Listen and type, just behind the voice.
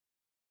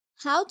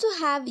How to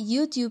have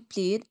YouTube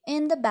played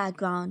in the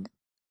background.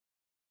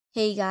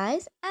 Hey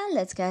guys, and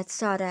let's get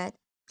started.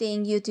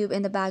 Playing YouTube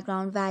in the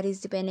background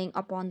varies depending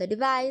upon the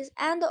device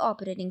and the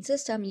operating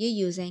system you're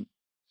using.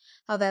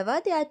 However,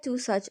 there are two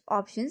such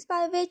options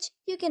by which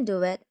you can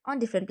do it on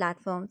different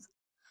platforms.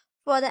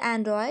 For the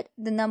Android,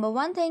 the number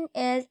one thing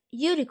is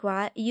you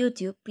require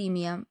YouTube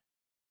Premium.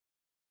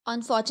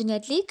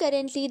 Unfortunately,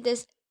 currently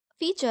this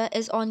feature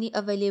is only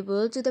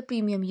available to the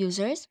premium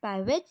users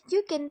by which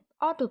you can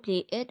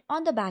autoplay it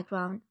on the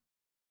background.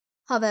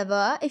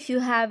 However, if you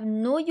have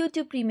no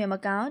YouTube Premium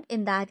account,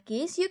 in that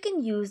case, you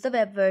can use the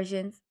web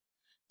versions.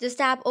 Just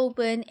tap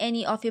open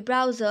any of your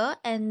browser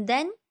and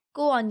then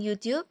go on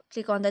YouTube,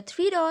 click on the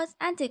three dots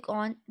and click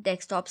on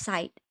desktop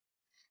site.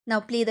 Now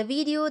play the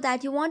video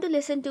that you want to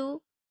listen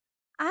to.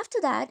 After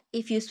that,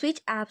 if you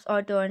switch apps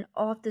or turn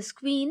off the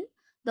screen,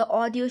 the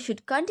audio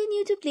should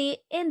continue to play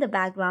in the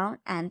background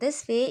and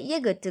this way you're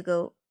good to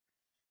go.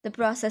 The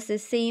process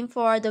is same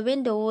for the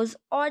Windows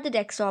or the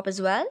desktop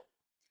as well.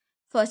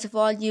 First of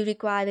all, you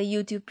require the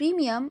YouTube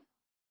Premium,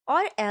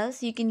 or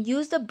else you can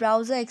use the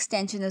browser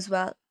extension as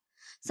well.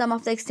 Some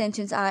of the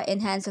extensions are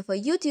enhancer for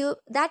YouTube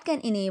that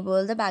can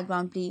enable the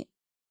background play.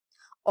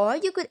 Or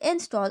you could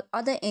install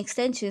other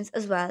extensions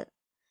as well.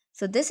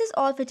 So this is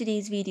all for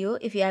today's video.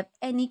 If you have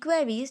any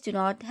queries, do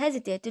not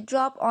hesitate to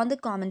drop on the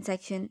comment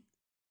section.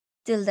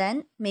 Till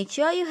then, make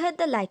sure you hit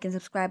the like and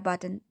subscribe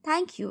button.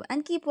 Thank you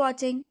and keep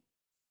watching.